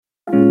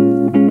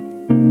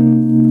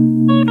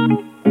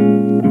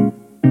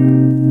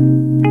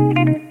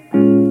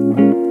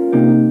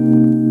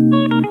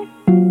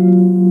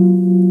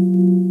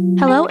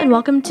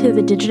welcome to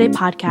the Digiday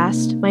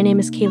Podcast. My name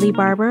is Kaylee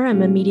Barber.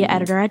 I'm a media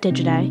editor at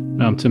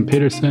Digiday. I'm Tim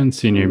Peterson,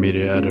 senior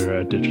media editor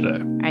at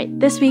Digiday. All right,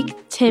 this week,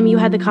 Tim, you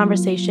had the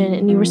conversation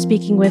and you were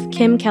speaking with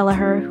Kim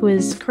Kelleher, who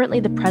is currently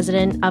the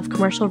president of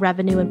commercial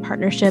revenue and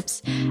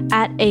partnerships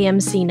at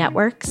AMC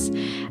Networks.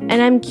 And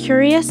I'm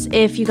curious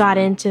if you got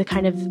into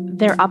kind of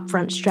their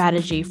upfront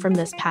strategy from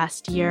this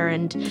past year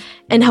and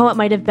how it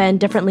might have been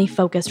differently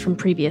focused from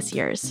previous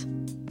years.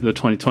 The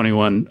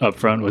 2021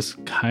 upfront was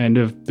kind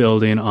of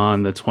building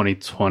on the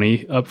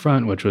 2020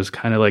 upfront, which was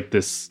kind of like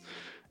this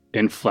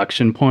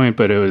inflection point,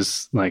 but it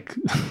was like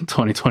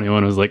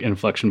 2021 was like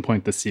inflection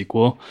point, the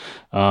sequel.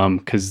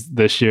 Because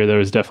this year there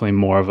was definitely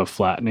more of a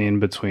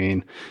flattening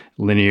between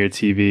linear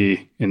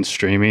TV and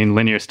streaming.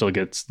 Linear still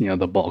gets,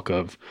 the bulk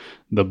of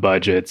the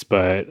budgets,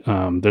 but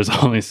there's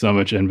only so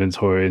much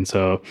inventory. And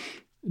so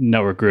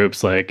network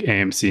groups like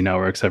AMC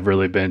Networks have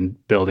really been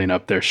building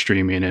up their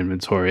streaming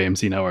inventory.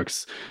 AMC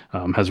Networks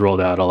has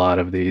rolled out a lot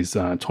of these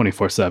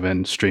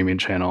 24/7 streaming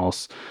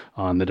channels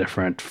on the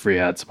different free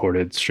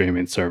ad-supported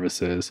streaming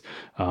services.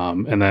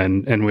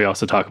 And we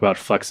also talk about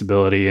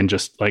flexibility and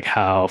just like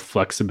how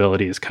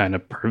flexibility is kind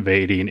of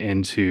pervading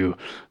into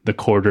the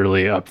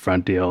quarterly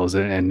upfront deals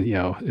and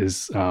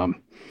is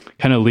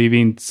kind of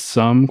leaving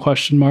some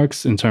question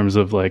marks in terms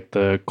of like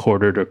the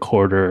quarter to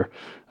quarter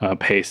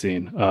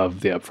pacing of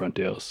the upfront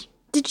deals.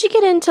 Did you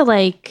get into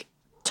like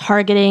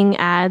targeting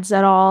ads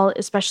at all,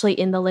 especially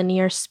in the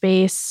linear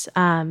space?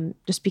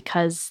 Just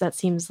because that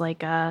seems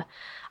like a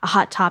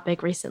hot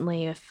topic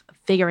recently of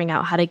figuring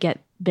out how to get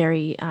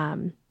very,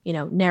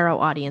 narrow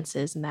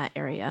audiences in that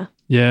area.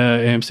 Yeah,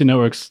 AMC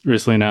Networks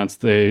recently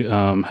announced they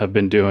have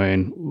been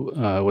doing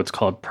what's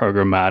called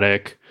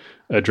programmatic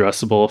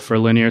addressable for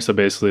linear. So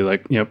basically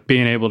like,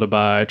 being able to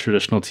buy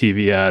traditional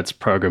TV ads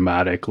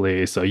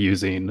programmatically. So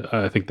using,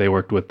 I think they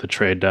worked with The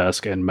Trade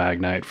Desk and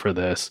Magnite for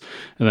this,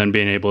 and then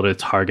being able to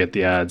target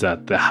the ads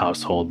at the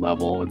household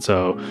level. And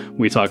so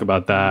we talk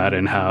about that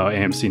and how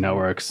AMC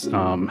Networks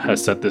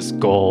has set this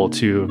goal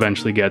to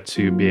eventually get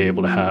to be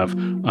able to have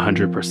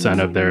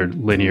 100% of their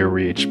linear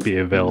reach be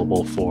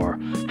available for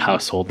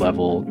household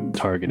level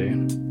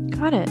targeting.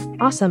 Got it.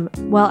 Awesome.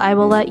 Well, I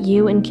will let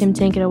you and Kim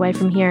take it away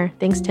from here.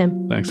 Thanks,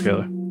 Tim. Thanks,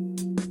 Kayla.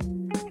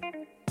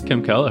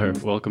 Kim Kelleher,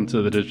 welcome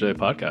to the Digiday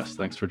Podcast.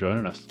 Thanks for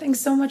joining us.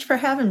 Thanks so much for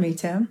having me,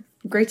 Tim.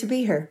 Great to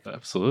be here.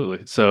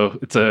 Absolutely. So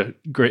it's a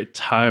great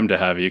time to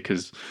have you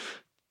because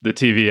the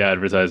TV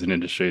advertising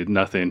industry,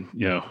 nothing,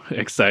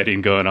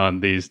 exciting going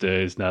on these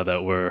days now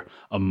that we're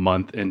a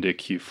month into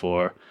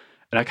Q4.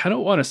 And I kind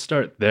of want to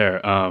start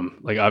there.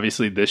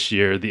 Obviously this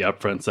year, the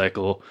upfront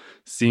cycle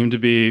seemed to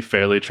be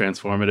fairly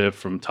transformative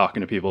from talking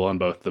to people on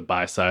both the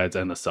buy sides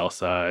and the sell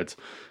sides,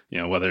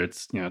 whether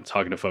it's,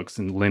 talking to folks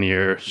in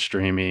linear,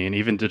 streaming,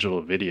 even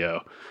digital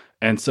video.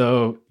 And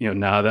so,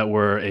 now that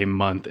we're a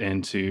month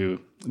into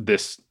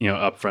this,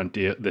 upfront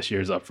deal, this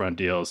year's upfront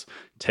deals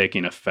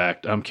taking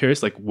effect, I'm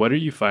curious, what are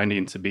you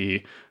finding to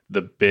be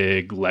the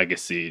big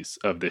legacies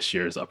of this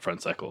year's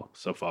upfront cycle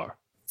so far?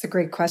 It's a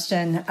great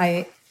question.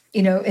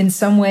 In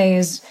some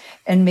ways,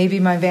 and maybe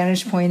my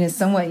vantage point is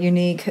somewhat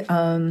unique,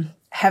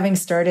 having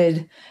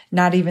started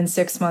not even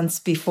 6 months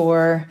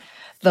before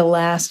the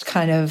last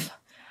kind of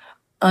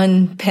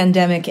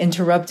unpandemic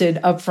interrupted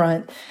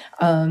upfront.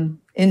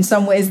 In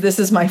some ways, this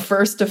is my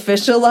first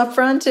official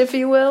upfront, if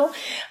you will.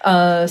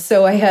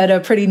 So I had a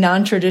pretty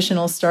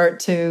non-traditional start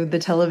to the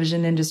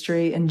television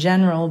industry in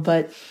general.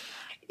 But,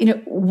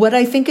 what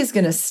I think is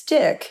going to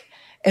stick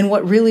and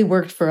what really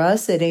worked for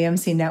us at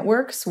AMC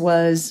Networks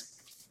was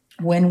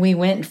when we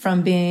went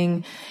from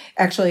being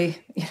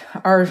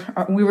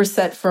we were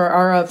set for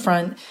our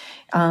upfront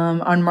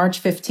on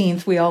March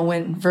 15th. We all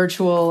went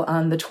virtual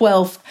on the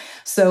 12th.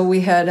 So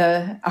we had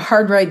a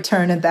hard right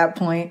turn at that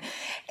point.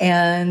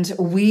 And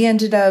we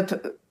ended up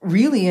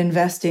really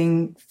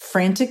investing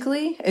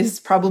frantically,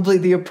 is probably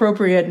the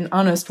appropriate and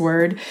honest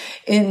word,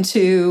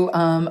 into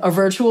a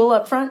virtual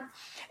upfront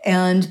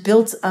and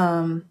built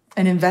and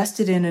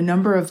invested in a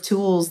number of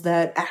tools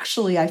that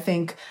actually I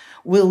think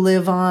will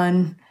live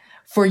on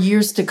for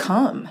years to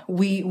come.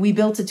 We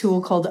built a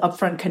tool called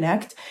Upfront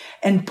Connect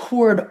and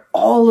poured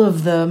all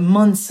of the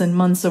months and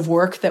months of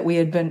work that we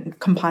had been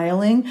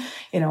compiling,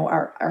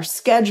 our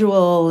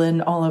schedule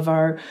and all of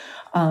our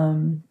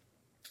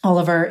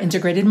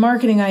integrated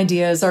marketing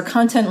ideas, our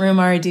content room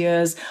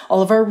ideas,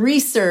 all of our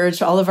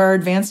research, all of our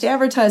advanced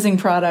advertising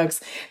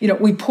products.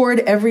 We poured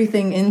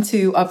everything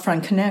into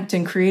Upfront Connect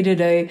and created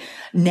a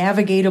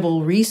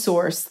navigatable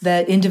resource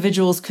that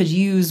individuals could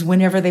use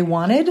whenever they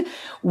wanted,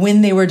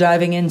 when they were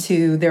diving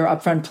into their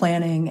upfront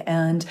planning.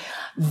 And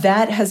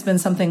that has been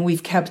something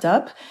we've kept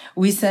up.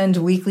 We send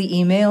weekly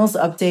emails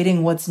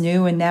updating what's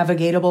new and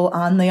navigatable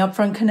on the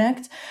Upfront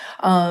Connect.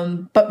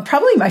 But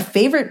probably my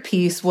favorite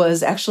piece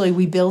was actually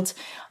we built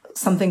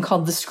something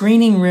called the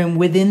screening room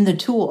within the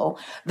tool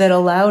that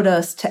allowed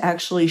us to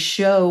actually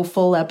show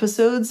full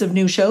episodes of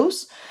new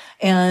shows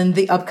and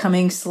the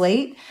upcoming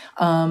slate,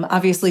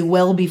 obviously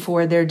well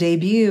before their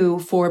debut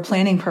for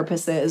planning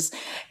purposes.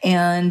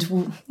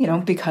 And,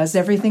 because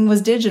everything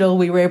was digital,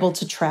 we were able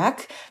to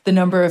track the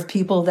number of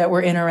people that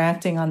were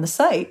interacting on the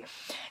site.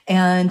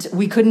 And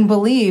we couldn't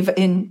believe,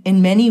 in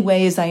many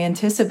ways, I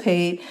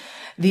anticipate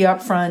the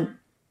upfront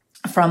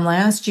from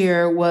last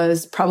year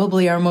was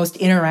probably our most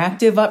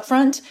interactive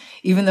upfront,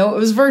 even though it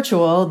was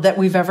virtual, that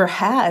we've ever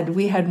had.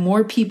 We had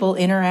more people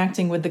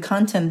interacting with the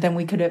content than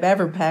we could have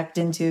ever packed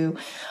into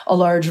a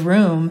large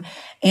room,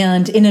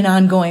 and in an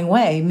ongoing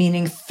way,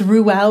 meaning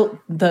throughout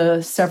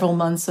the several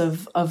months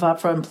of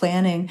upfront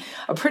planning,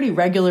 a pretty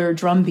regular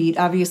drumbeat,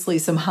 obviously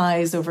some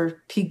highs over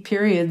peak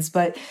periods,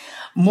 but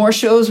more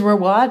shows were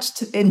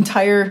watched,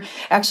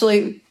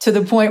 actually to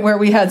the point where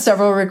we had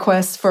several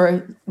requests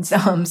for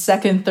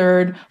second,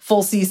 third,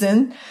 full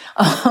season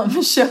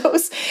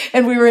shows.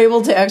 And we were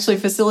able to actually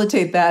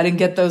facilitate that and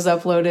get those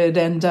uploaded.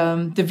 And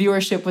the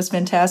viewership was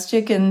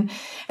fantastic. And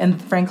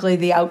frankly,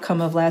 the outcome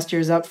of last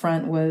year's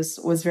upfront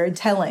was very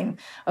telling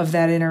of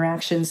that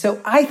interaction.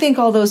 So I think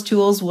all those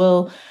tools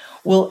will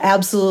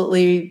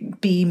absolutely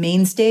be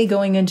mainstay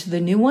going into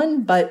the new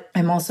one, but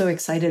I'm also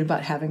excited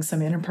about having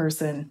some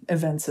in-person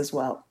events as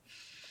well.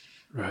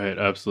 Right,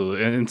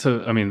 absolutely. And so,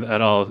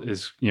 that all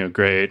is,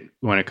 great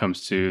when it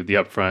comes to the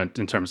upfront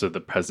in terms of the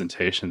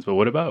presentations, but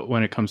what about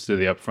when it comes to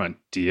the upfront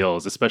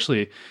deals,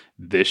 especially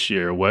this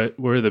year? What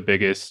were the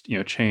biggest,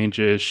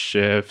 changes,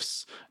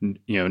 shifts,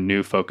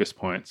 new focus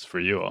points for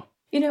you all?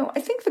 I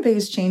think the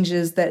biggest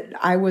changes that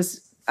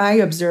I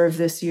observed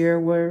this year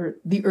were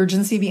the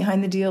urgency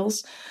behind the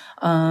deals.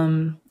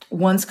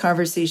 Once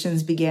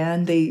conversations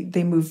began,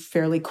 they moved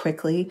fairly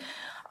quickly.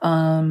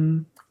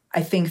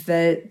 I think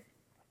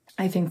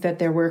that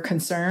there were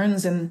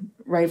concerns, and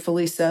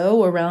rightfully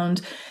so,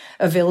 around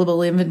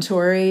available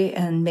inventory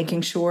and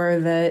making sure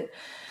that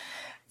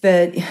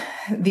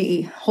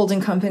the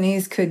holding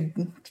companies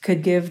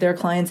could give their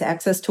clients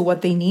access to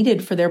what they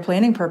needed for their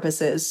planning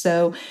purposes.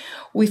 So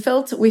we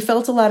felt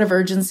a lot of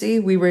urgency.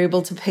 We were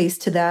able to pace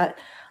to that.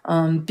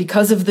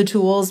 Because of the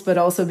tools, but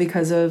also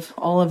because of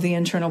all of the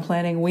internal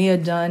planning we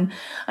had done.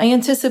 I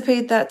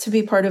anticipate that to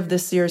be part of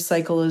this year's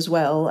cycle as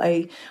well.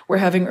 We're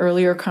having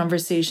earlier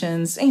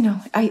conversations.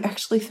 I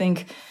actually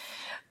think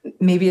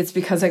maybe it's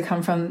because I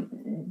come from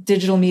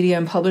digital media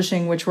and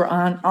publishing, which were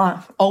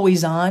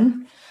always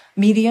on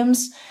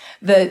mediums,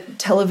 that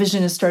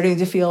television is starting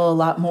to feel a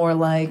lot more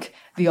like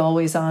the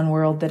always on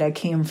world that I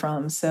came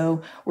from.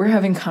 So we're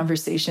having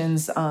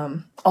conversations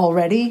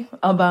already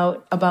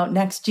about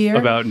next year.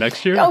 About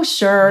next year? Oh,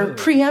 sure. Really?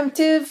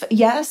 Preemptive,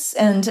 yes,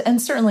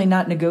 and certainly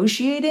not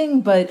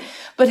negotiating, but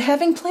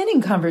having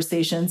planning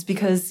conversations,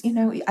 because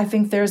I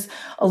think there's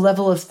a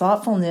level of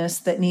thoughtfulness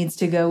that needs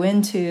to go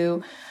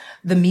into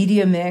the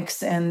media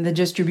mix and the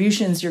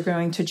distributions you're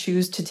going to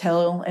choose to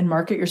tell and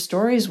market your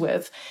stories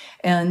with.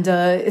 And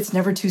it's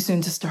never too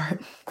soon to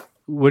start.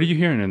 What are you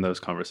hearing in those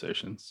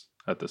conversations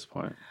at this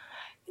point?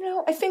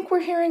 I think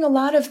we're hearing a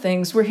lot of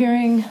things. We're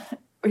hearing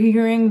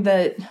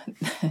that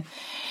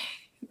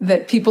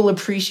that people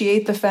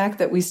appreciate the fact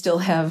that we still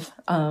have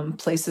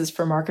places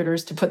for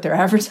marketers to put their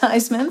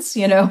advertisements.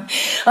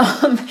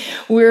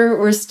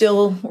 We're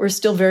still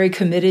very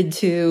committed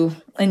to,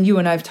 and you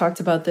and I've talked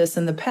about this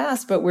in the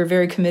past, but we're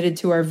very committed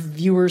to our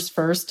viewers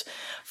first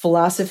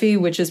philosophy,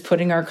 which is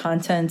putting our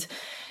content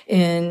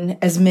in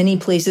as many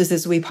places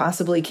as we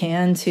possibly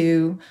can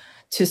to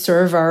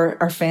serve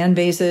our fan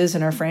bases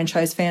and our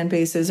franchise fan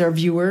bases, our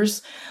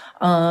viewers.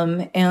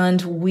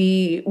 And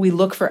we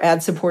look for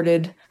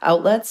ad-supported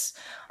outlets.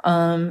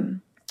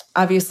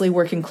 Obviously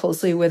working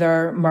closely with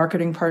our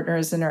marketing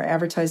partners and our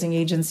advertising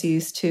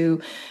agencies to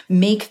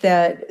make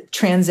that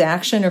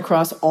transaction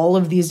across all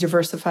of these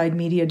diversified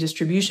media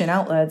distribution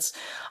outlets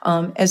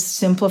as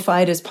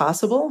simplified as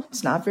possible.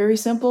 It's not very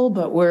simple,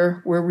 but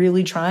we're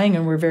really trying,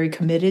 and we're very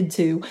committed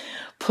to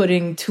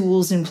putting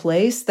tools in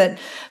place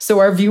so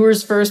our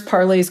viewers first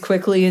parlays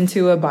quickly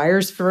into a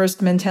buyers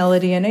first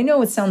mentality. And I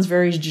know it sounds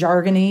very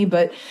jargony,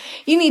 but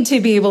you need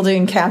to be able to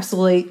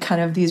encapsulate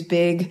kind of these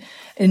big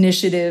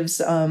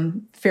initiatives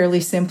fairly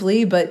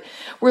simply. But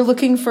we're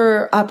looking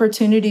for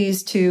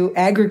opportunities to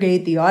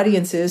aggregate the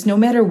audiences, no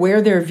matter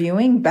where they're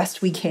viewing,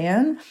 best we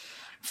can,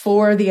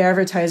 for the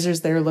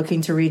advertisers that are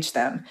looking to reach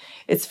them.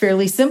 It's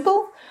fairly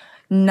simple,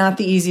 not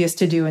the easiest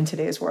to do in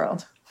today's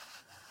world.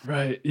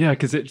 Right. Yeah,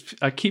 because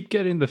I keep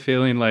getting the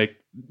feeling like,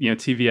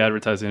 TV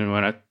advertising, and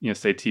when I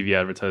say TV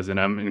advertising,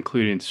 I'm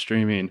including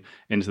streaming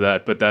into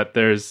that, but that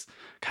there's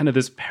kind of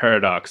this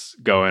paradox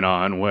going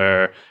on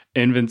where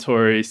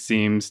inventory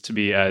seems to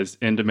be as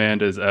in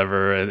demand as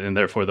ever, and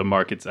therefore the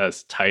market's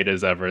as tight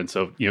as ever. And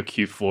so,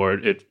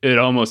 Q4, it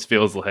almost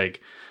feels like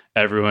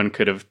everyone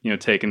could have,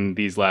 taken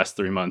these last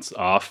 3 months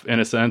off in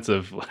a sense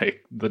of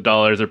like the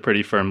dollars are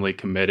pretty firmly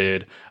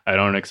committed. I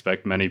don't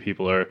expect many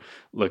people are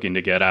looking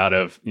to get out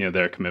of,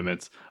 their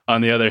commitments.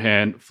 On the other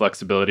hand,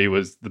 flexibility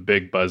was the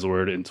big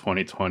buzzword in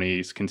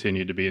 2020,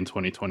 continued to be in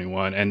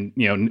 2021. And,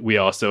 we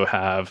also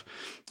have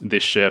the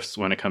shifts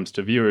when it comes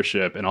to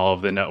viewership, and all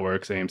of the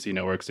networks, AMC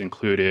Networks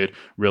included,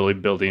 really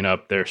building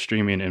up their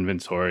streaming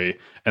inventory.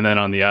 And then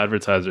on the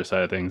advertiser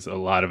side of things, a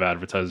lot of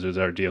advertisers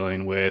are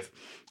dealing with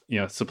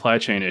supply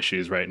chain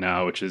issues right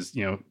now, which is,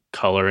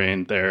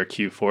 coloring their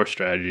Q4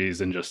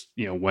 strategies and just,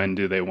 when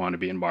do they want to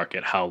be in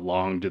market? How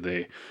long do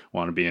they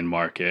want to be in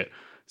market?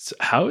 So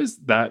how is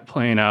that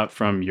playing out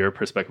from your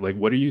perspective? Like,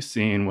 what are you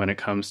seeing when it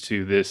comes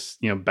to this,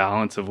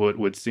 balance of what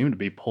would seem to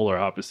be polar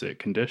opposite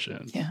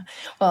conditions? Yeah.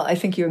 Well, I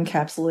think you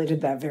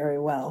encapsulated that very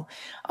well.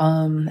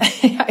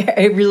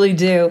 I really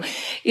do.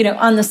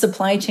 On the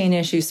supply chain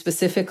issue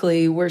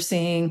specifically, we're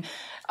seeing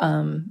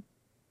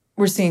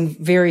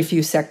very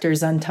few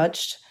sectors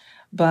untouched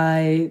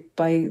by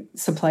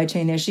supply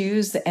chain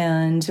issues.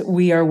 And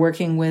we are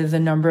working with a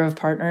number of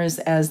partners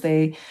as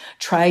they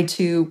try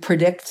to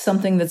predict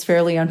something that's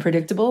fairly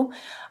unpredictable.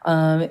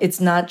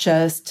 It's not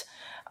just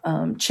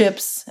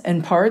chips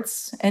and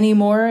parts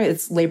anymore.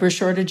 It's labor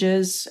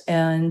shortages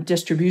and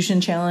distribution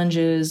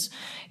challenges.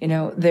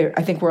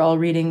 I think we're all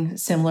reading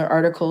similar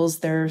articles.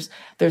 There's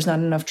not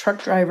enough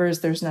truck drivers.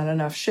 There's not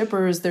enough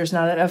shippers. There's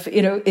not enough,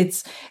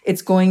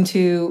 it's going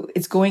to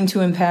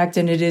impact,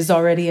 and it is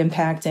already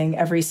impacting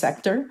every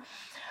sector.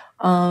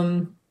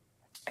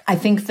 I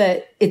think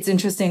that it's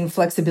interesting.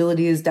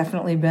 Flexibility has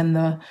definitely been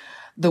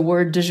the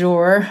word du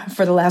jour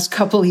for the last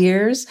couple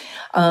years.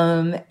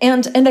 And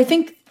I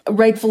think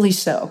rightfully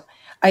so.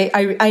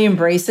 I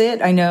embrace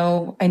it. I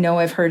know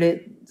I've heard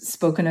it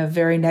spoken of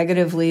very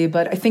negatively,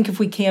 but I think if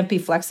we can't be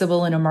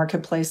flexible in a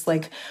marketplace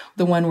like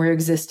the one we're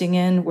existing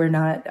in, we're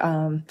not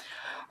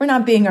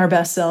being our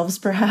best selves,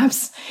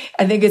 perhaps.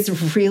 I think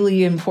it's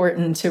really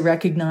important to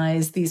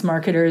recognize these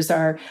marketers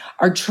are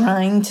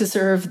trying to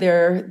serve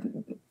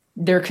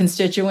their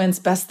constituents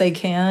best they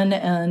can.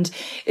 And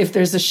if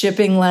there's a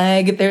shipping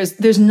lag,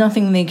 there's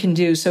nothing they can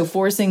do. So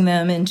forcing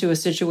them into a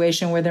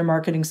situation where they're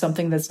marketing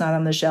something that's not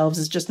on the shelves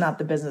is just not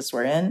the business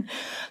we're in.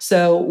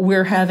 So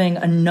we're having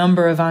a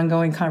number of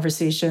ongoing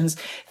conversations.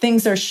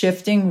 Things are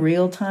shifting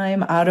real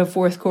time out of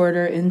fourth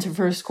quarter into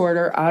first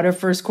quarter, out of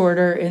first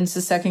quarter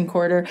into second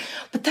quarter.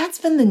 But that's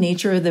been the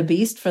nature of the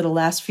beast for the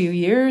last few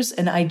years.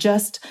 And I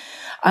just,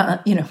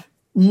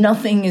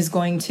 nothing is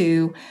going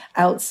to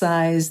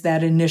outsize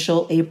that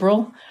initial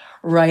April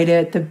right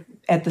at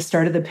the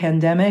start of the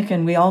pandemic,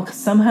 and we all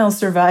somehow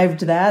survived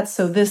that.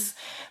 So this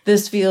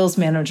feels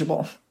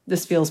manageable.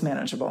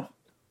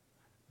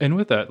 And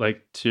with that,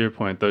 like to your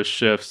point, those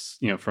shifts,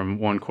 from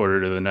one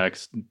quarter to the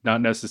next, not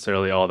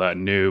necessarily all that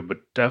new, but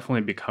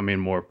definitely becoming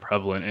more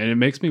prevalent. And it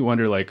makes me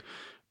wonder, like,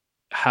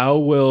 how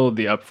will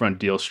the upfront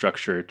deal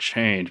structure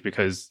change?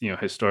 Because,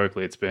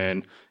 historically it's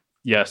been,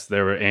 yes,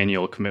 there were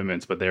annual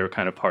commitments, but they were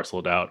kind of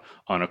parceled out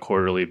on a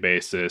quarterly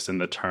basis, and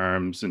the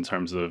terms in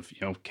terms of,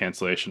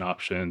 cancellation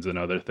options and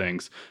other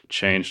things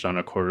changed on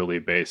a quarterly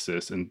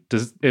basis. And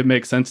does it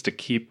make sense to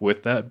keep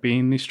with that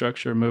being the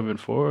structure moving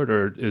forward,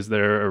 or is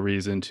there a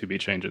reason to be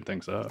changing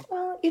things up?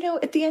 Well,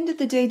 at the end of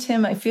the day,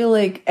 Tim, I feel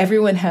like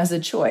everyone has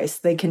a choice.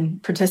 They can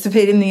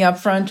participate in the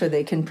upfront, or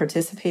they can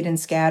participate in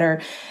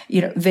scatter.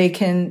 They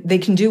can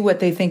do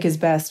what they think is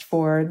best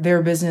for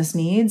their business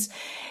needs.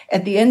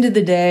 At the end of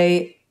the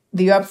day,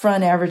 the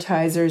upfront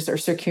advertisers are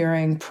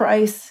securing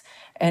price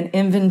and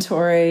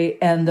inventory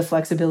and the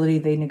flexibility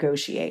they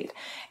negotiate.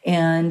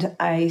 And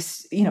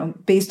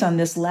based on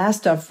this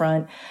last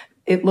upfront,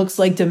 it looks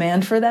like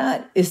demand for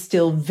that is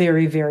still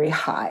very, very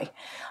high.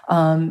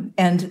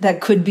 And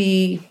that could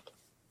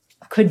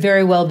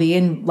very well be,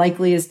 and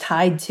likely is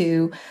tied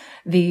to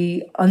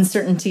the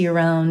uncertainty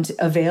around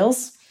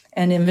avails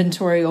and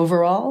inventory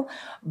overall.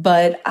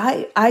 But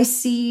I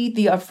see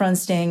the upfront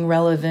staying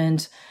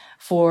relevant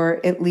for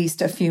at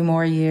least a few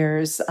more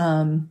years,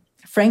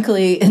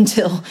 frankly,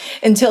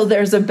 until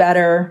there's a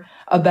better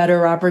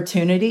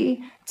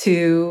opportunity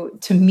to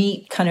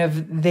meet kind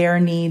of their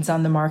needs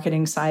on the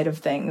marketing side of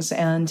things.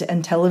 And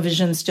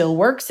television still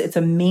works; it's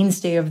a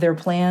mainstay of their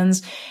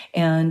plans,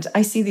 and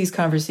I see these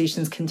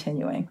conversations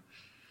continuing.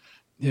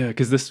 Yeah,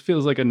 because this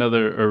feels like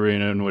another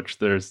arena in which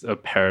there's a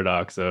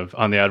paradox of,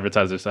 on the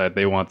advertiser side,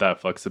 they want that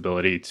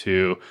flexibility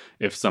to,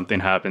 if something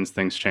happens,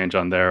 things change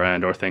on their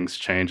end, or things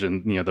change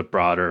in, the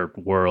broader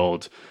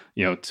world,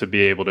 to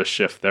be able to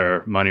shift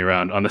their money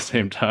around. On the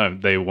same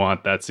time, they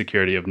want that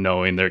security of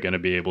knowing they're going to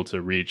be able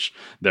to reach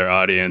their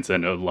audience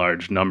and a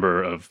large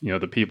number of,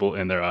 the people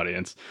in their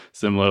audience.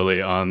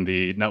 Similarly, on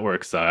the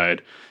network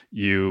side,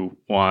 you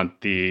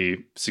want the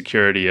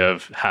security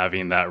of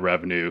having that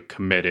revenue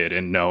committed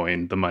and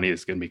knowing the money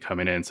is going to be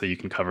coming in so you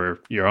can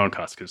cover your own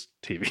costs, because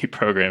TV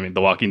programming,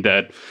 The Walking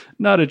Dead,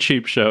 not a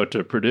cheap show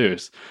to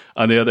produce.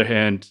 On the other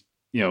hand,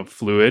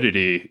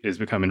 fluidity is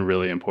becoming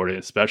really important,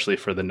 especially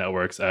for the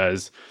networks,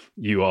 as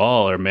you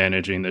all are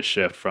managing the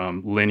shift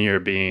from linear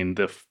being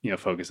the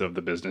focus of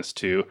the business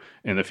to,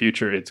 in the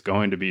future, it's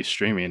going to be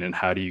streaming. And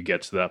how do you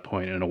get to that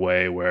point in a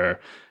way where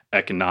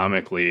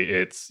economically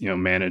it's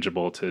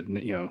manageable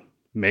to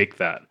make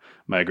that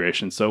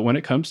migration? So when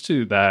it comes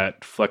to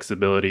that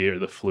flexibility or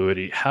the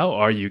fluidity, how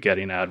are you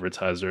getting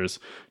advertisers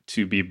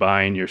to be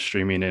buying your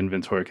streaming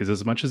inventory? Because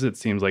as much as it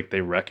seems like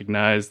they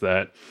recognize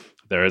that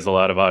there is a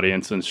lot of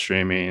audience in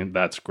streaming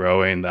that's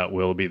growing, that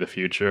will be the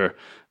future,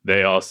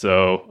 they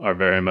also are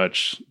very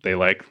much, they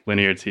like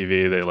linear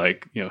TV. They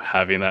like,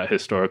 having that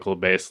historical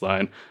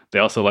baseline. They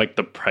also like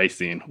the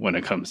pricing when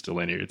it comes to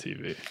linear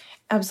TV.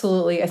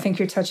 Absolutely. I think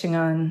you're touching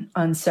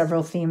on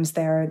several themes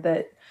there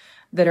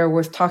that are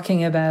worth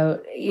talking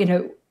about.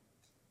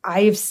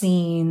 I've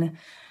seen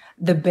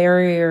the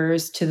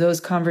barriers to those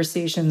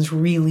conversations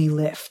really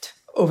lift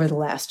over the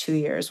last 2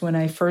 years. When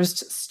I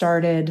first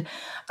started,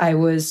 I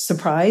was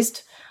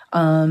surprised.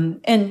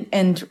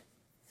 And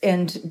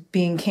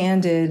being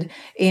candid,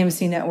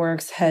 AMC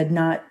Networks had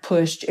not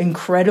pushed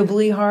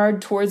incredibly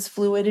hard towards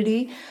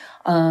fluidity.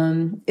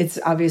 It's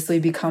obviously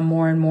become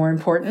more and more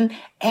important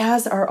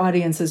as our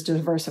audiences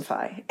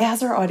diversify,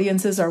 as our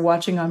audiences are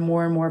watching on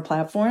more and more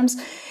platforms.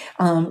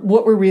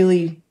 What we're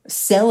really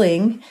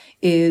selling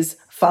is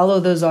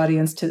follow those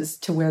audiences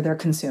to where they're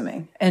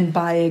consuming and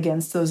buy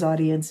against those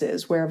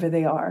audiences wherever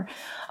they are.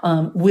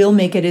 We'll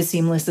make it as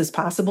seamless as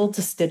possible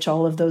to stitch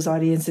all of those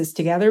audiences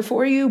together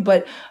for you,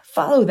 but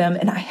follow them.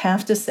 And I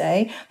have to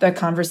say that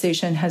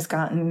conversation has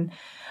gotten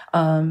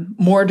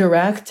more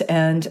direct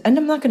and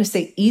I'm not going to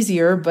say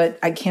easier, but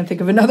I can't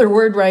think of another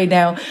word right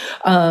now,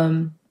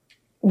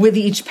 with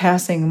each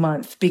passing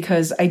month,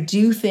 because I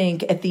do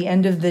think at the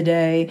end of the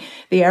day,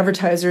 the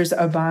advertisers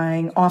are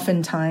buying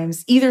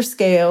oftentimes either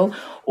scale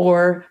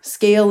or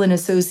scale in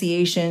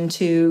association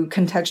to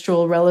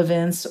contextual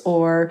relevance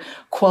or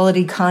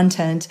quality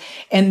content,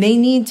 and they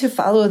need to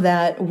follow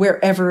that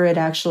wherever it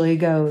actually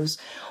goes.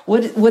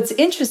 What's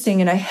interesting,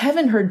 and I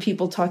haven't heard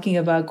people talking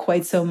about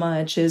quite so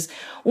much, is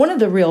one of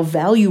the real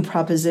value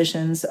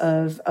propositions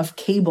of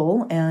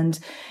cable and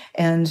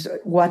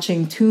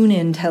watching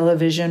tune-in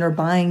television or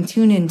buying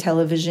tune-in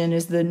television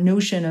is the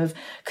notion of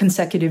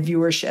consecutive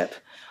viewership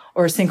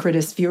or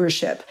synchronous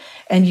viewership.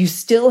 And you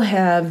still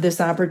have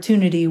this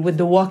opportunity with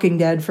The Walking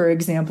Dead, for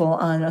example,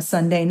 on a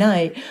Sunday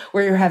night,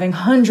 where you're having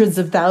hundreds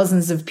of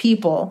thousands of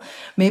people.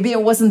 Maybe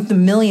it wasn't the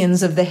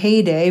millions of the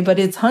heyday, but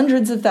it's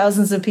hundreds of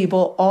thousands of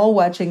people all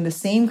watching the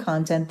same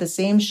content, the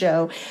same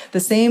show, the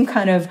same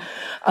kind of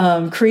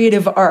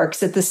creative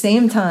arcs at the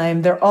same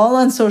time. They're all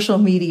on social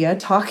media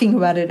talking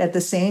about it at the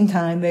same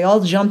time. They all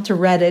jump to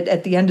Reddit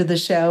at the end of the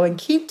show and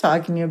keep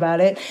talking about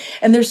it.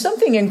 And there's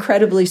something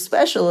incredibly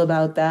special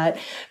about that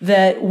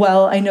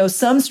while I know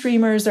some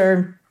streamers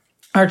are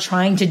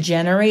trying to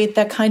generate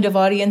that kind of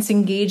audience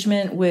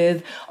engagement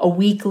with a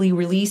weekly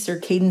release or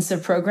cadence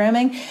of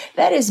programming,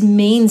 that is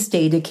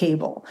mainstay to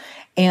cable.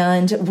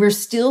 And we're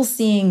still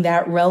seeing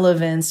that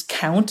relevance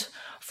count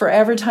for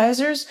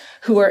advertisers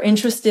who are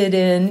interested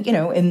in,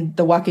 in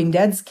The Walking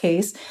Dead's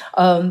case,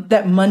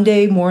 that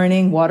Monday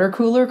morning water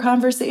cooler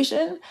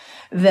conversation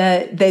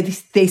that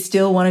they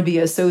still want to be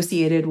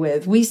associated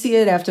with. We see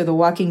it after The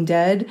Walking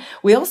Dead.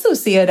 We also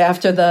see it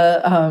after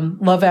the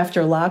Love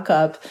After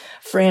Lockup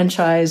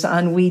franchise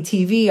on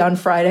WeTV on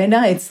Friday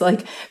nights.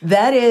 Like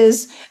that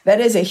is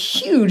a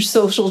huge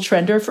social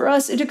trender for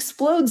us. It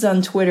explodes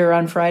on Twitter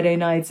on Friday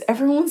nights.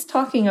 Everyone's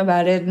talking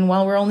about it. And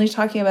while we're only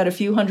talking about a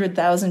few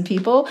 100,000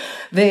 people,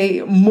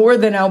 they more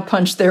than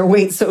outpunch their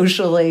weight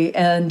socially.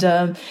 And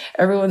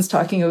everyone's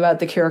talking about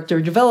the character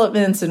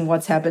developments and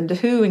what's happened to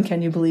who. And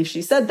can you believe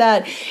she said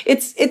that?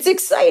 It's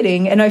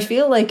exciting. And I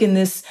feel like in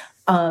this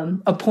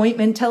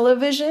appointment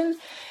television,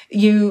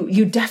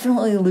 you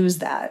definitely lose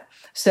that.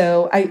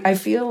 So I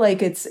feel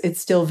like it's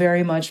still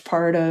very much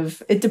part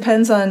of, it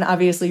depends on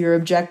obviously your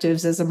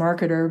objectives as a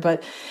marketer,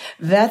 but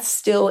that's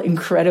still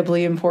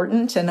incredibly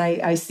important. And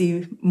I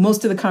see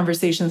most of the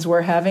conversations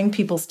we're having,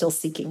 people still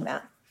seeking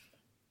that.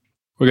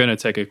 We're going to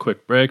take a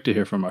quick break to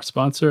hear from our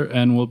sponsor,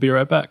 and we'll be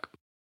right back.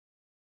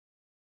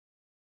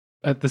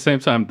 At the same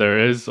time, there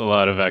is a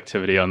lot of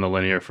activity on the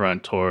linear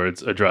front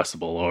towards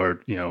addressable, or,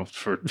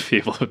 for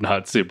people who are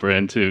not super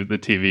into the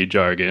TV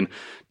jargon,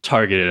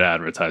 targeted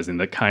advertising,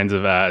 the kinds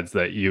of ads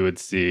that you would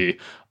see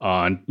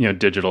on,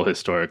 digital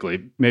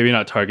historically, maybe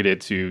not targeted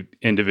to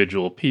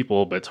individual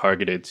people, but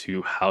targeted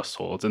to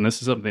households. And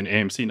this is something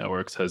AMC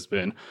Networks has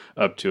been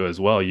up to as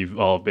well. You've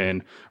all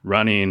been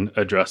running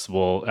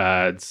addressable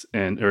ads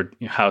or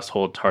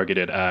household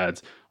targeted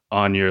ads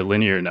on your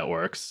linear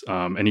networks,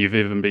 and you've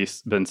even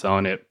been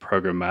selling it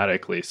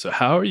programmatically. So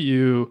how are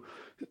you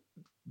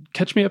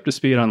catch me up to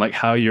speed on like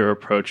how you're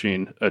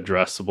approaching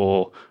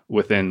addressable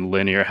within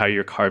linear, how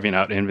you're carving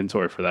out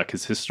inventory for that.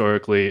 Because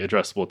historically,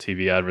 addressable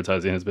TV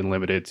advertising has been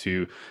limited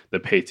to the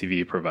pay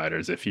TV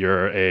providers. If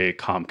you're a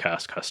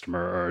Comcast customer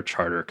or a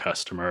Charter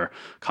customer,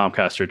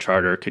 Comcast or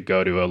Charter could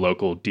go to a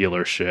local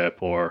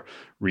dealership or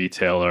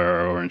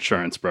retailer or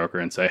insurance broker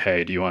and say,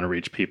 hey, do you want to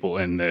reach people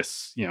in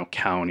this,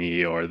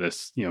 county or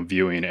this,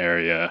 viewing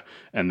area?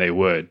 And they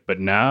would. But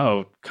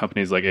now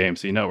companies like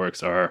AMC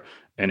Networks are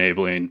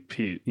enabling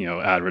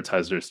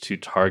advertisers to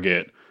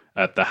target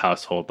at the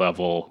household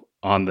level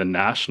on the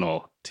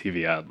national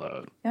TV ad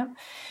load. Yeah,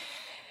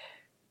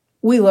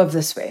 we love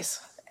this space,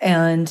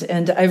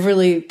 and I've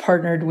really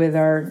partnered with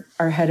our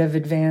head of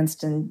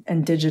advanced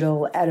and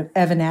digital,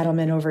 Evan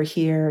Adelman over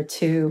here,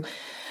 to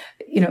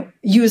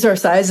use our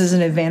size as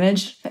an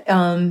advantage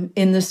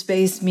in the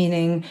space.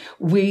 Meaning,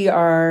 we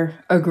are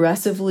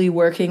aggressively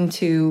working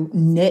to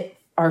knit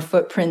our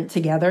footprint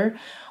together,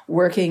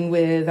 working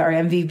with our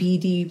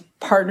MVPD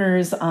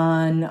partners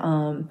on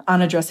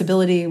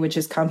addressability, which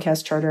is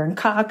Comcast, Charter, and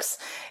Cox,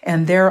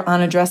 and their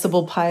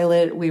unaddressable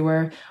pilot. We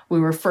were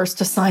first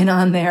to sign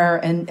on there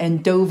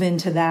and dove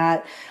into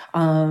that,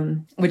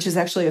 which is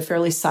actually a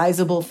fairly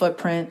sizable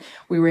footprint.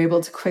 We were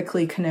able to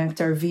quickly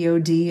connect our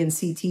VOD and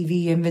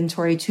CTV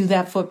inventory to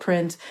that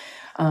footprint.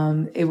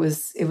 It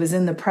was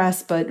in the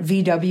press, but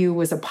VW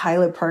was a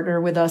pilot partner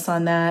with us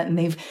on that,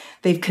 and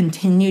they've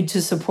continued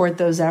to support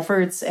those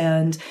efforts.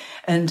 And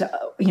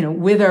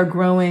with our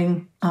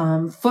growing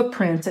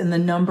footprint and the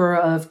number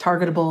of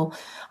targetable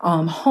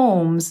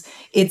homes,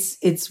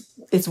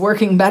 it's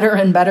working better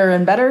and better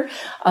and better.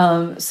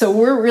 So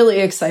we're really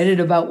excited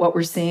about what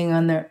we're seeing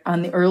on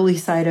the early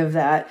side of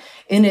that.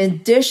 In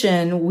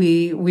addition,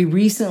 we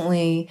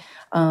recently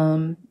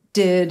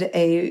did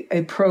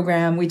a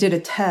program. We did a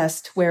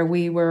test where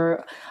we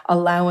were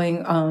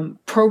allowing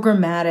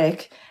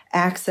programmatic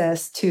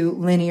access to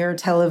linear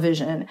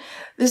television.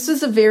 This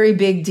is a very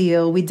big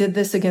deal. We did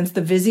this against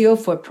the Vizio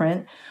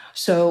footprint.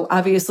 So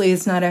obviously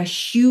it's not a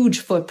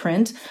huge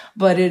footprint,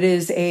 but it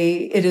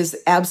is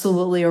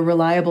absolutely a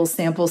reliable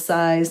sample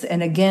size.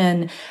 And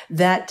again,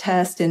 that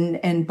test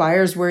and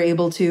buyers were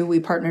able to, we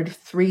partnered with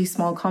 3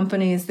 small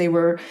companies. They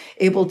were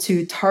able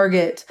to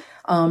target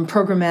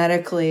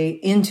programmatically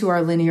into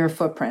our linear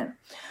footprint.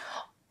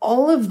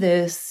 All of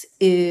this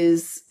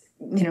is,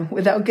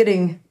 without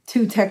getting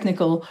too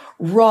technical,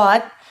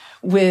 wrought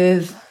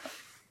with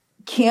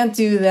can't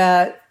do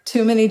that,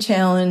 too many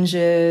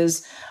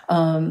challenges,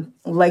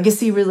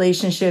 legacy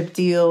relationship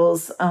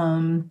deals,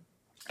 and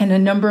a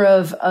number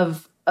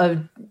of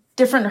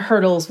different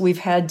hurdles we've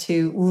had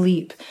to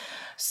leap.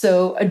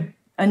 So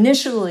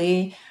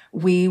initially,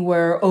 we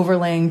were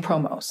overlaying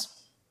promos,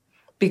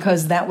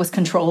 because that was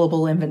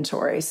controllable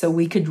inventory. So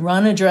we could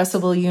run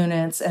addressable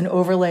units and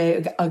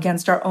overlay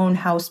against our own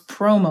house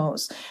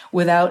promos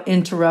without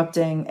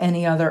interrupting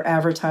any other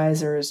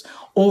advertiser's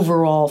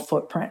overall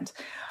footprint.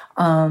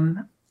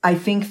 I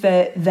think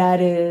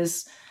that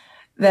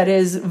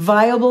is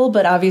viable,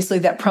 but obviously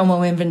that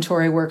promo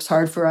inventory works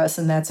hard for us,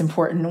 and that's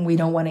important, and we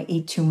don't want to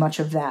eat too much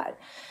of that.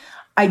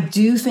 I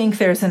do think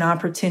there's an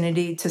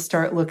opportunity to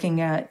start looking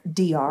at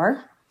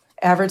DR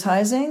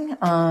advertising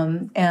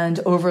and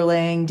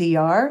overlaying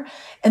DR.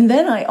 And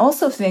then I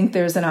also think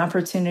there's an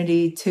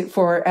opportunity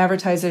for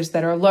advertisers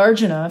that are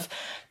large enough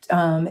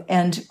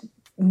and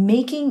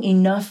making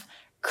enough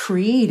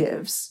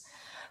creatives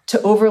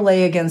to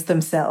overlay against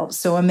themselves.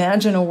 So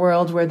imagine a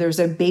world where there's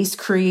a base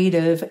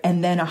creative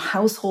and then a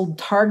household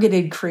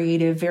targeted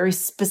creative, very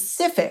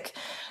specific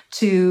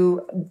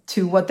to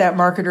what that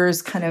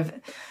marketer's kind of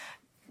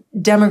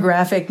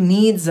demographic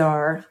needs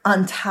are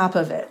on top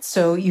of it.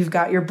 So you've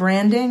got your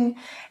branding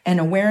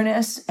and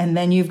awareness, and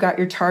then you've got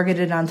your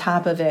targeted on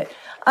top of it.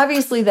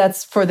 Obviously,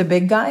 that's for the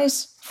big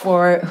guys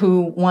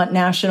who want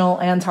national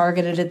and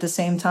targeted at the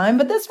same time,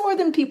 but that's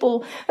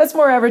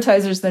more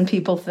advertisers than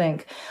people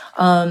think.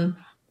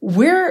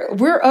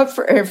 We're up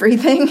for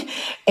everything,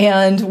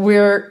 and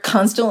we're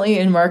constantly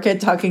in market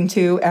talking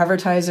to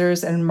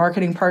advertisers and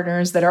marketing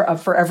partners that are up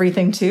for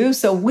everything too.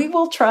 So we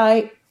will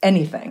try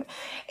anything.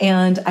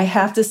 And I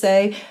have to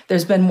say,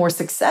 there's been more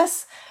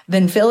success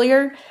than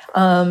failure.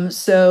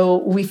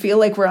 So we feel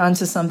like we're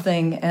onto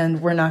something,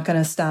 and we're not going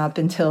to stop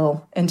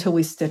until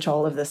we stitch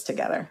all of this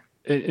together.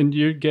 And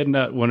you're getting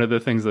at one of the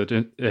things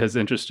that has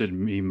interested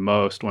me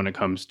most when it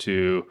comes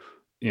to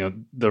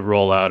the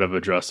rollout of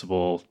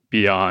addressable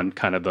beyond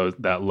kind of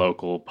that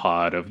local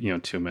pod of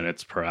 2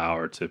 minutes per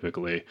hour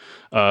typically.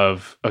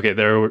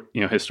 There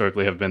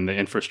historically have been the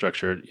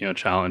infrastructure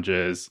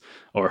challenges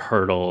or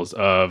hurdles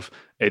of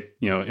it.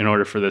 In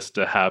order for this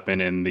to happen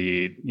in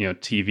the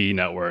TV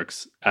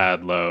networks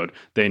ad load,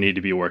 they need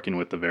to be working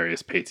with the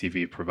various pay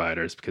TV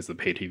providers, because the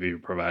pay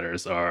TV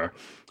providers are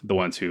the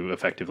ones who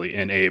effectively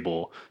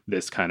enable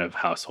this kind of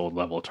household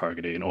level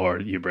targeting. Or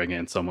you bring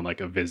in someone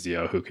like a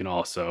Vizio who can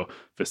also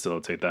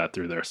facilitate that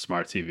through their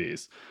smart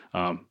TVs.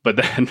 But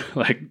then,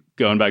 like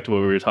going back to what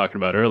we were talking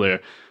about earlier,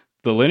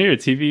 the linear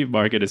TV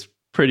market is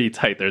pretty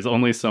tight. There's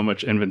only so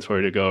much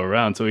inventory to go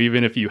around. So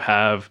even if you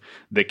have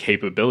the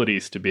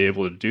capabilities to be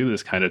able to do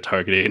this kind of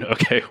targeting,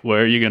 okay,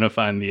 where are you going to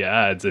find the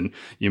ads? And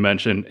you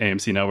mentioned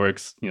AMC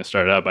Networks,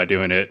 started out by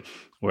doing it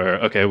where,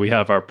 okay, we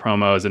have our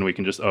promos and we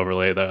can just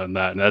overlay that on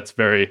that. And that's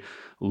very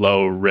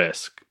low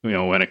risk,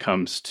 when it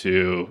comes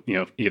to,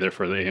 either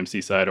for the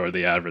AMC side or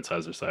the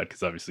advertiser side,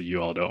 because obviously you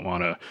all don't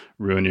want to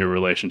ruin your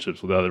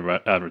relationships with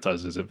other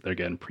advertisers if they're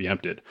getting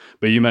preempted.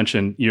 But you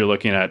mentioned you're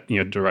looking at,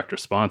 direct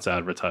response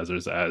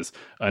advertisers as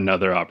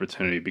another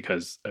opportunity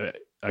because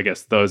I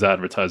guess those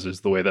advertisers,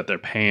 the way that they're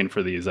paying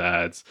for these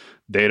ads,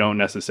 they don't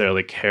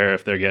necessarily care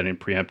if they're getting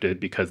preempted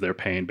because they're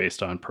paying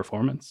based on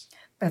performance.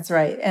 That's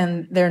right.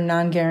 And they're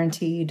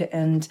non-guaranteed.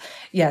 And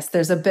yes,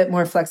 there's a bit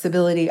more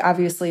flexibility.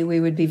 Obviously, we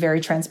would be very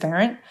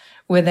transparent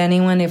with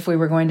anyone if we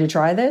were going to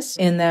try this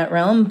in that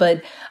realm.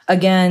 But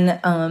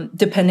again,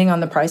 depending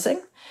on the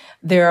pricing,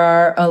 there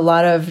are a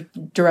lot of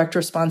direct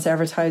response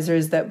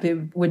advertisers that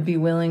would be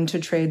willing to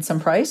trade some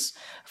price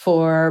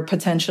for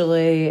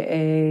potentially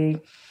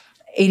a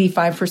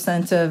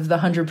 85% of the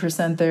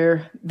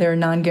 100% they're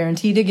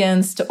non-guaranteed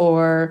against,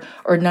 or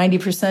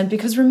 90%.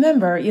 Because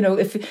remember,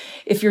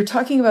 if you're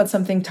talking about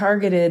something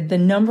targeted, the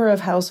number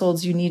of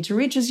households you need to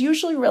reach is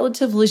usually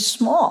relatively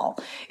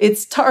small.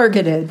 It's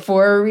targeted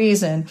for a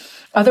reason.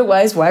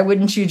 Otherwise, why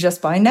wouldn't you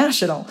just buy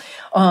national,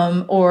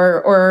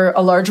 or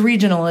a large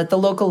regional at the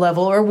local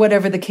level, or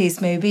whatever the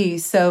case may be?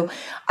 So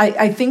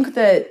I think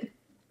that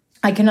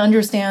I can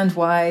understand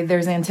why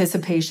there's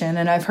anticipation,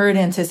 and I've heard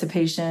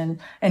anticipation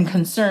and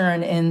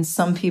concern in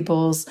some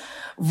people's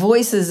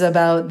voices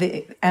about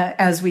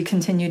as we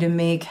continue to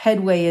make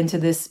headway into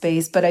this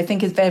space. But I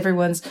think if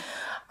everyone's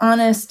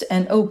honest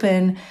and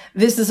open,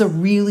 this is a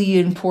really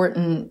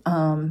important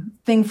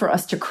thing for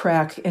us to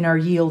crack in our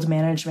yield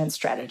management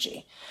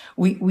strategy.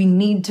 We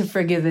need to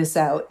figure this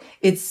out.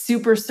 It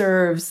super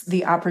serves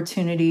the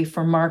opportunity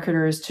for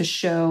marketers to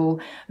show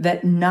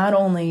that not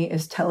only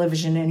is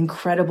television an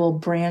incredible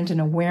brand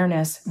and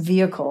awareness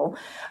vehicle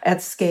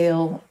at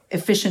scale,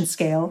 efficient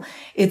scale,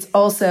 it's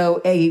also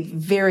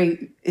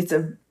it's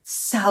a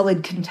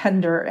solid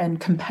contender and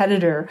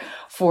competitor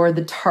for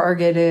the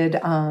targeted,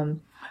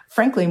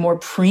 frankly, more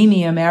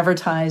premium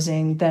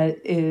advertising that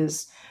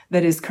is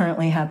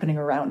currently happening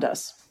around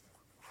us.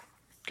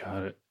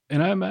 Got it.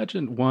 And I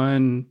imagine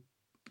one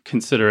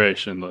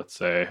consideration, let's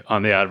say,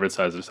 on the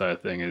advertiser side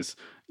of thing is,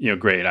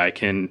 great, I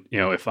can,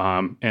 if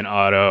I'm an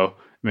auto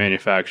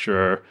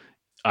manufacturer,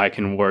 I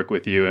can work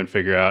with you and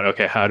figure out,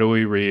 okay, how do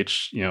we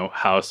reach,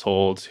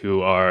 households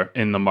who are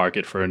in the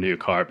market for a new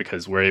car,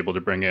 because we're able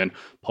to bring in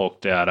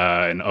Polk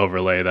data and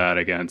overlay that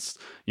against,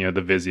 the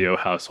Vizio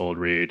household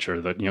reach or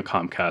the,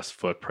 Comcast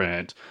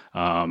footprint.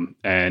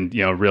 And,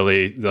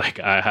 really, like,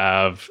 I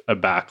have a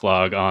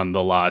backlog on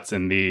the lots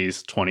in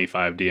these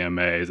 25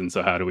 DMAs. And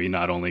so how do we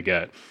not only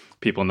get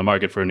people in the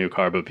market for a new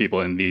car, but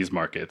people in these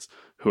markets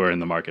who are in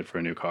the market for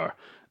a new car? At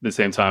the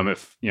same time,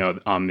 if,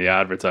 I'm the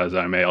advertiser,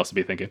 I may also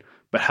be thinking,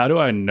 but how do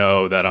I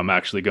know that I'm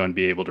actually going to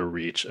be able to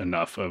reach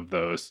enough of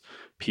those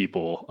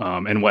people?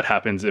 And what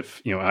happens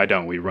if, I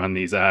don't? We run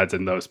these ads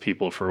and those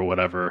people, for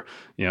whatever,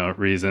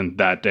 reason,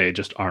 that day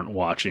just aren't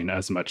watching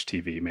as much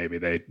TV. Maybe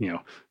they,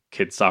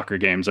 kids' soccer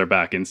games are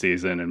back in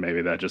season, and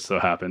maybe that just so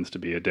happens to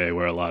be a day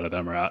where a lot of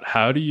them are out.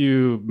 How do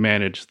you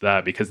manage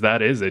that? Because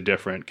that is a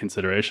different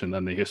consideration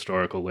than the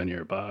historical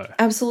linear buy.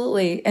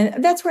 Absolutely.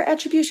 And that's where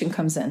attribution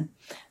comes in.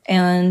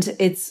 And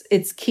it's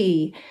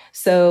key.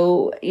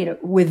 So,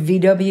 with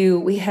VW,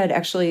 we had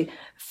actually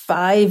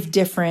 5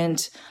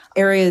 different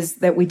areas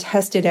that we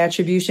tested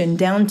attribution,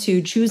 down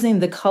to choosing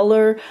the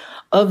color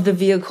of the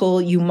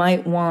vehicle you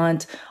might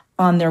want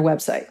on their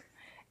website.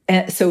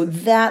 And so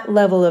that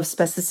level of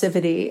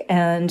specificity,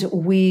 and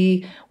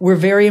we were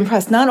very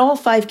impressed. Not all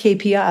 5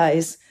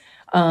 KPIs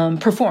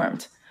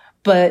performed,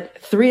 but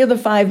 3 of the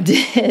 5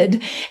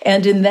 did.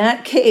 And in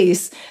that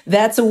case,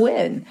 that's a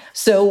win.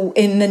 So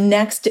in the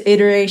next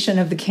iteration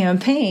of the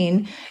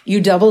campaign,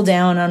 you double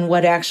down on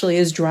what actually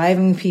is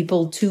driving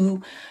people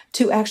to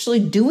actually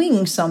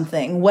doing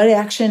something. What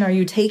action are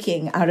you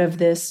taking out of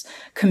this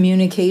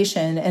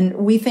communication? And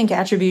we think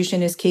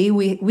attribution is key.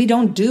 We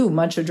don't do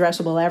much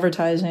addressable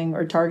advertising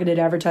or targeted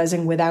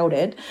advertising without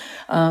it.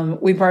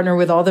 We partner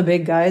with all the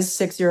big guys.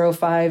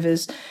 605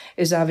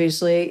 is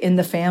obviously in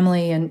the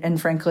family, and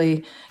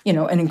frankly,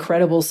 an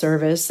incredible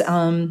service.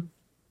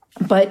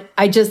 But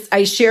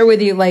I share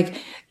with you,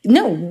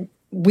 no,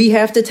 we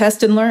have to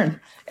test and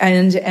learn.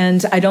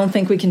 And I don't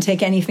think we can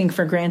take anything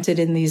for granted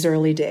in these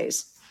early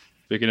days.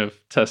 Speaking of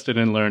testing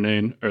and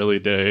learning, early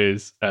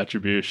days,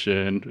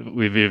 attribution,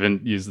 we've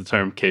even used the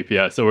term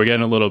KPI. So we're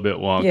getting a little bit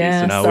wonky.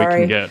 Yeah, so now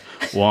sorry. We can get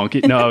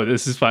wonky. No,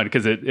 this is fine,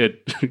 because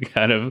it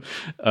kind of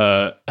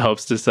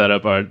helps to set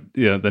up our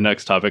the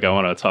next topic I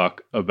want to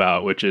talk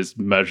about, which is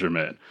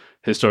measurement.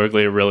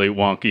 Historically, a really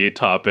wonky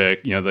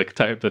topic, the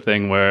type of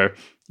thing where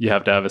you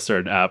have to have a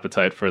certain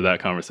appetite for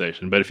that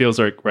conversation. But it feels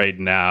like right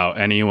now,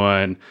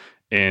 anyone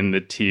in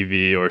the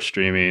TV or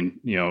streaming,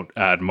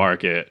 ad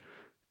market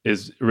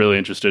is really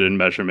interested in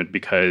measurement,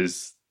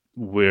 because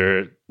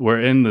we're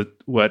in the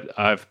what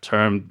I've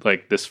termed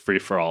like this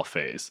free-for-all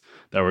phase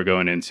that we're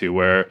going into,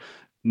 where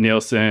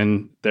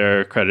Nielsen,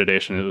 their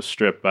accreditation was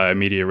stripped by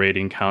Media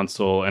Rating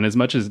Council. And as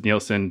much as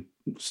Nielsen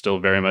still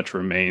very much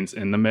remains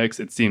in the mix,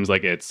 it seems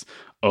like it's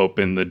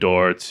opened the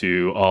door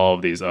to all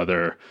of these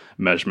other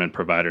measurement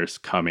providers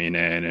coming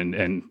in.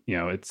 And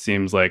it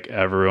seems like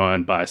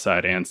everyone, buy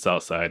side and sell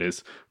side,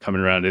 is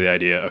coming around to the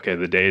idea, okay,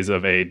 the days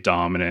of a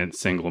dominant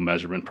single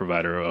measurement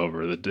provider are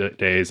over. The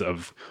days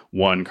of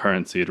one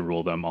currency to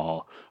rule them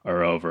all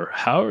are over.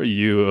 How are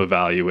you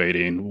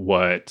evaluating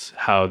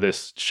how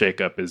this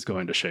shakeup is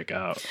going to shake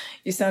out?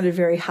 You sounded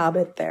very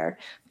Hobbit there,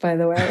 by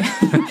the way.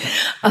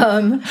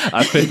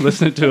 I've been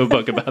listening to a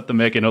book about the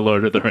making of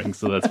Lord of the Rings,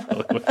 so that's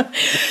probably what.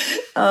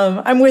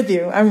 I'm with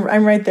you.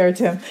 I'm right there,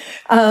 Tim.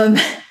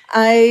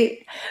 I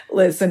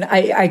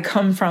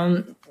come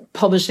from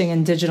publishing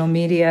and digital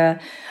media,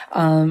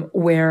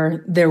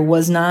 where there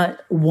was not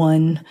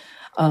one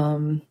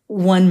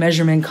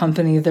measurement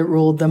company that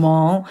ruled them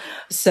all.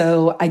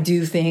 So I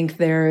do think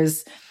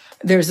there's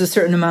a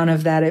certain amount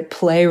of that at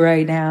play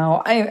right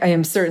now. I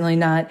am certainly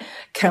not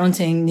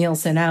counting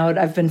Nielsen out.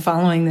 I've been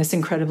following this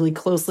incredibly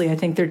closely. I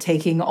think they're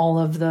taking all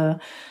of the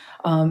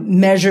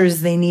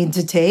measures they need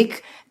to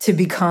take to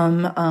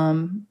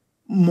become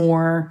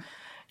more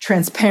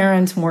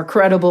transparent, more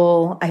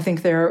credible. I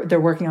think they're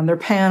working on their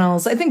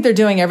panels. I think they're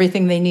doing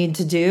everything they need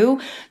to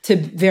do to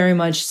very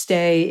much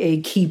stay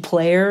a key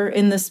player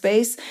in the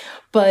space.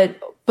 But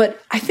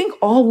I think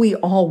all we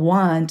all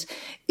want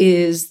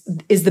is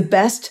the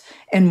best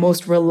and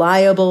most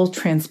reliable,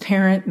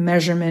 transparent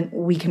measurement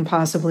we can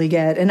possibly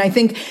get. And I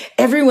think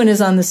everyone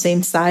is on the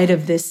same side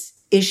of this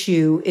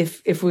issue,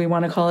 if we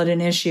want to call it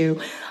an issue.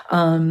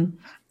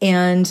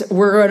 And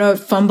we're going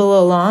to fumble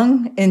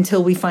along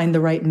until we find the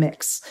right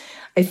mix.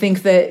 I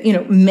think that,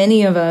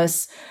 many of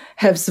us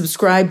have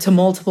subscribed to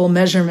multiple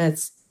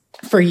measurements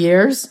for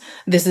years.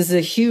 This is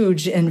a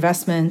huge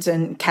investment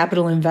and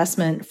capital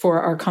investment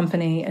for our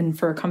company. And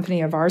for a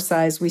company of our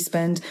size, we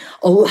spend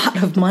a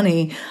lot of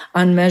money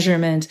on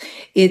measurement.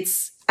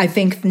 I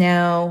think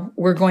now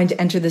we're going to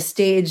enter the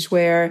stage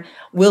where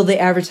will the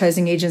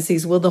advertising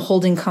agencies, will the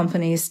holding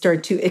companies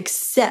start to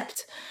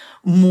accept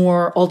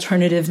more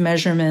alternative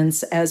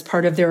measurements as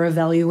part of their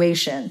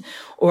evaluation?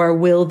 Or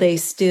will they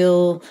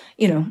still,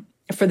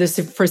 for the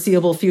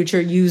foreseeable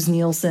future, use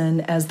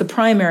Nielsen as the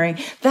primary?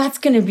 That's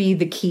going to be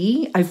the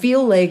key. I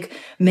feel like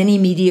many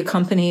media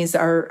companies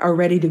are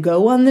ready to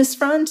go on this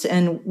front,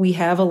 and we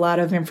have a lot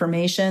of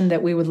information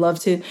that we would love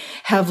to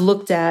have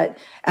looked at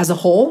as a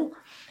whole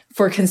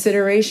for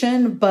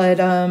consideration. But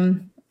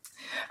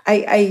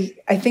I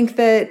think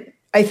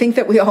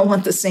that we all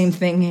want the same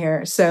thing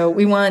here. So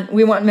we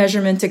want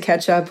measurement to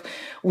catch up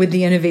with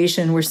the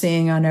innovation we're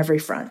seeing on every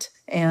front.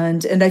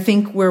 And I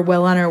think we're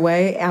well on our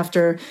way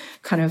after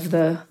kind of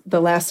the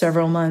last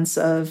several months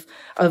of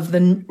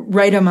the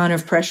right amount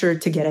of pressure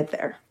to get it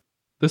there.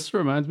 This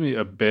reminds me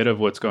a bit of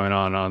what's going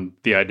on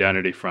the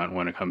identity front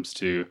when it comes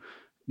to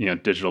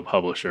digital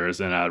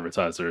publishers and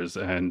advertisers.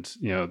 And,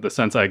 the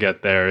sense I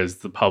get there is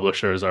the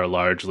publishers are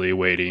largely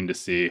waiting to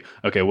see,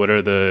 okay, what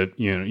are the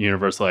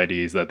universal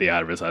IDs that the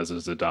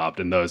advertisers adopt?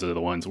 And those are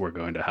the ones we're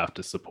going to have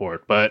to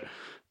support. But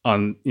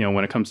when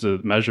it comes to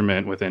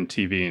measurement within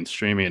TV and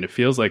streaming, it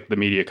feels like the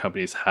media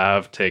companies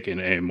have taken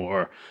a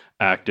more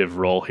active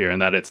role here,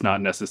 and that it's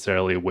not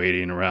necessarily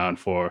waiting around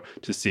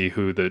to see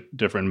who the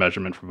different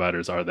measurement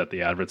providers are that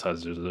the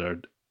advertisers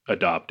are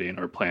adopting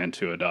or plan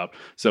to adopt.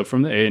 So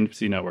from the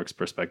AMC Networks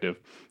perspective,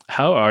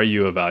 how are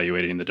you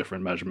evaluating the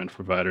different measurement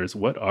providers?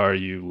 What are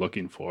you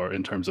looking for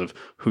in terms of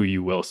who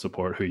you will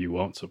support, who you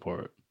won't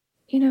support?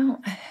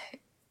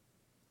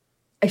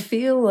 I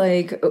feel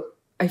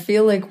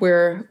like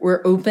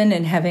we're open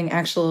and having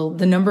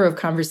the number of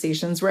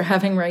conversations we're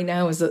having right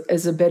now is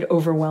a bit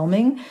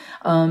overwhelming,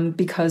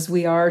 because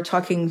we are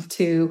talking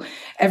to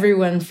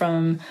everyone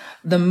from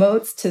the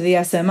moats to the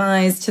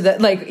SMIs to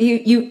the,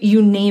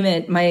 you name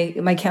it.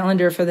 My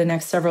calendar for the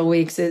next several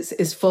weeks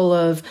is full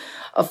of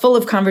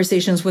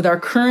conversations with our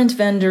current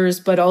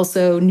vendors, but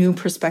also new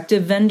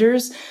prospective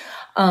vendors.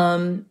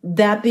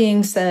 That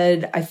being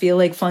said, I feel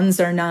like funds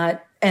are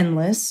not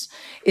endless.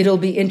 It'll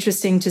be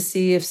interesting to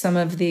see if some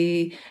of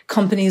the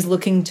companies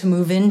looking to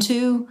move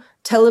into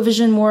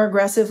television more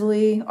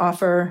aggressively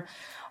offer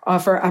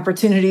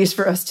opportunities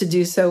for us to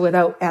do so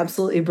without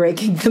absolutely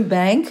breaking the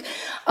bank.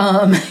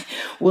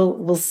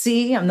 We'll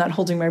see. I'm not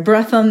holding my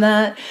breath on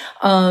that.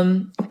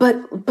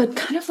 But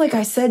kind of like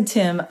I said,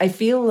 Tim, I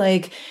feel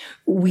like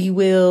we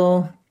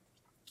will,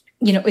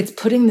 it's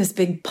putting this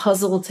big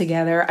puzzle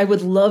together. I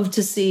would love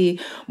to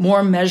see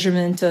more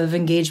measurement of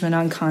engagement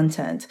on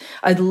content.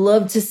 I'd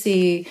love to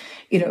see,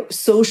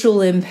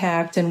 social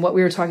impact and what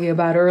we were talking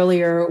about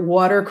earlier,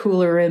 water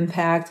cooler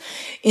impact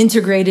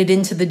integrated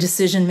into the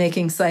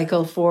decision-making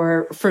cycle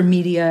for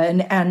media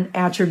and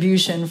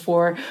attribution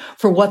for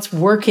what's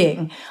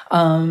working,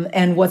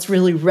 and what's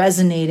really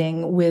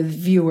resonating with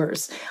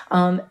viewers.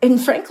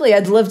 And frankly,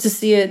 I'd love to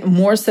see it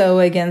more so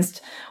against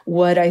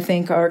what I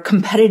think are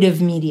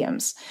competitive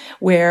mediums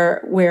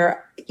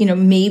where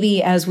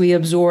maybe as we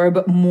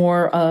absorb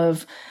more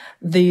of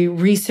the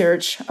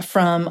research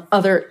from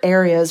other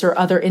areas or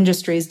other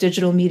industries,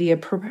 digital media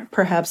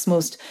perhaps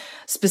most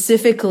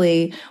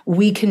specifically,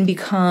 we can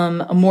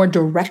become more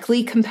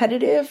directly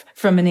competitive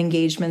from an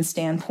engagement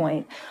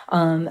standpoint.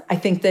 I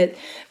think that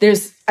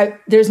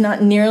there's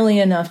not nearly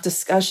enough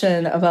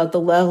discussion about the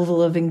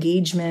level of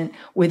engagement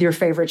with your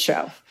favorite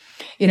show.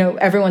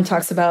 Everyone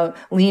talks about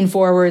lean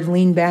forward,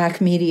 lean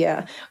back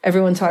media.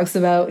 Everyone talks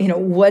about,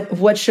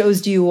 what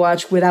shows do you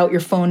watch without your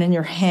phone in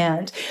your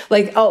hand?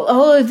 Like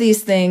all of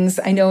these things,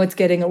 I know it's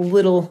getting a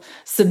little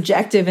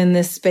subjective in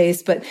this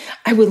space, but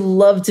I would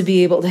love to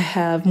be able to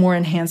have more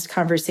enhanced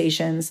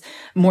conversations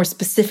more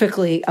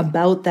specifically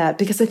about that,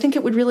 because I think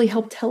it would really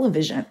help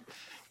television.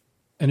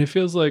 And it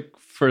feels like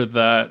for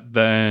that,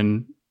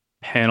 then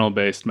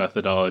panel-based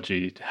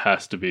methodology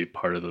has to be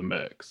part of the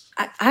mix.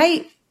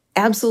 I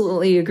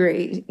absolutely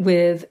agree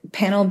with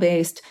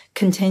panel-based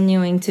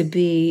continuing to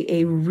be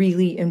a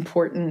really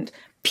important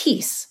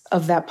piece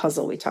of that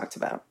puzzle we talked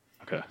about.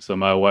 Okay, so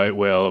my white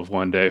whale of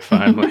one day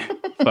finally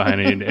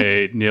finding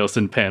a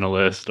Nielsen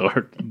panelist,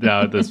 or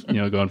now this,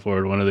 going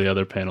forward, one of the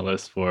other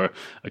panelists for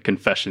a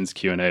confessions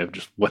Q&A of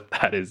just what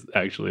that is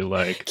actually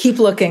like. Keep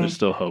looking. There's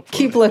still hope.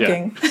 Keep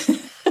looking. Yeah.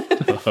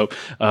 Hope.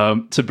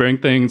 To bring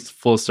things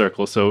full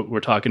circle, so we're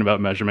talking about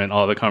measurement,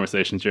 all the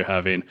conversations you're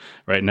having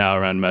right now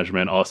around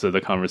measurement, also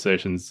the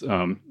conversations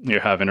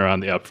you're having around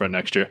the upfront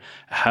next year.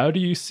 How do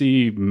you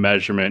see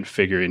measurement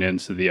figuring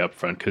into the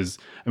upfront? Because,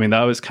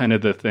 that was kind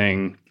of the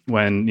thing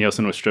when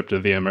Nielsen was stripped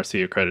of the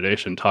MRC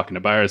accreditation, talking to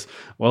buyers.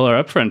 Well,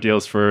 our upfront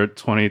deals for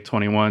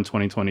 2021,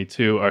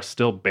 2022 are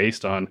still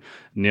based on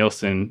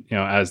Nielsen,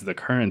 as the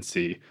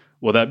currency.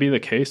 Will that be the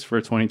case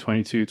for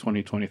 2022,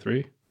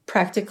 2023?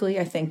 Practically,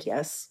 I think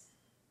yes.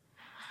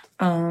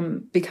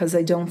 Because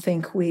I don't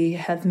think we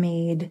have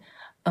made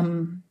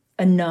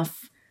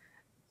enough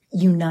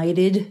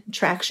united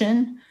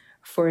traction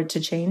for it to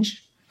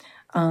change.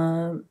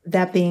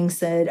 That being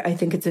said, I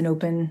think it's an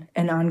open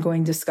and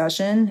ongoing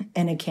discussion,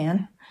 and it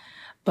can.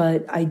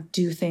 But I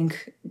do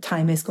think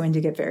time is going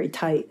to get very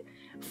tight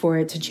for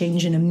it to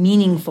change in a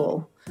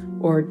meaningful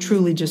or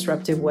truly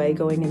disruptive way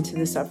going into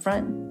this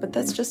upfront. But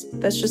that's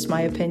just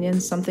my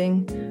opinion.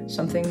 Something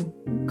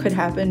could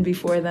happen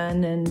before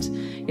then,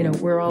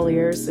 and we're all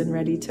ears and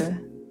ready to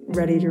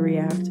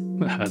react.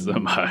 As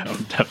am I.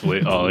 I'm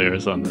definitely all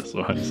ears on this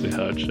one. See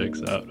how it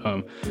shakes out.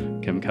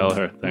 Kim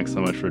Kelleher, thanks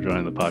so much for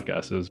joining the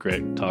podcast. It was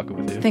great talking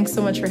with you. Thanks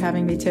so much for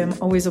having me, Tim.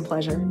 Always a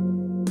pleasure.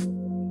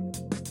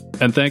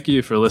 And thank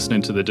you for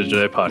listening to the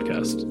Digiday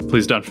Podcast.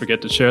 Please don't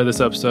forget to share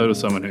this episode with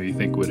someone who you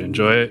think would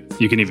enjoy it.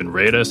 You can even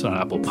rate us on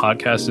Apple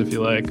Podcasts if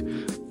you like.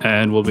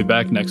 And we'll be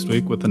back next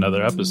week with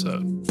another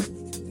episode.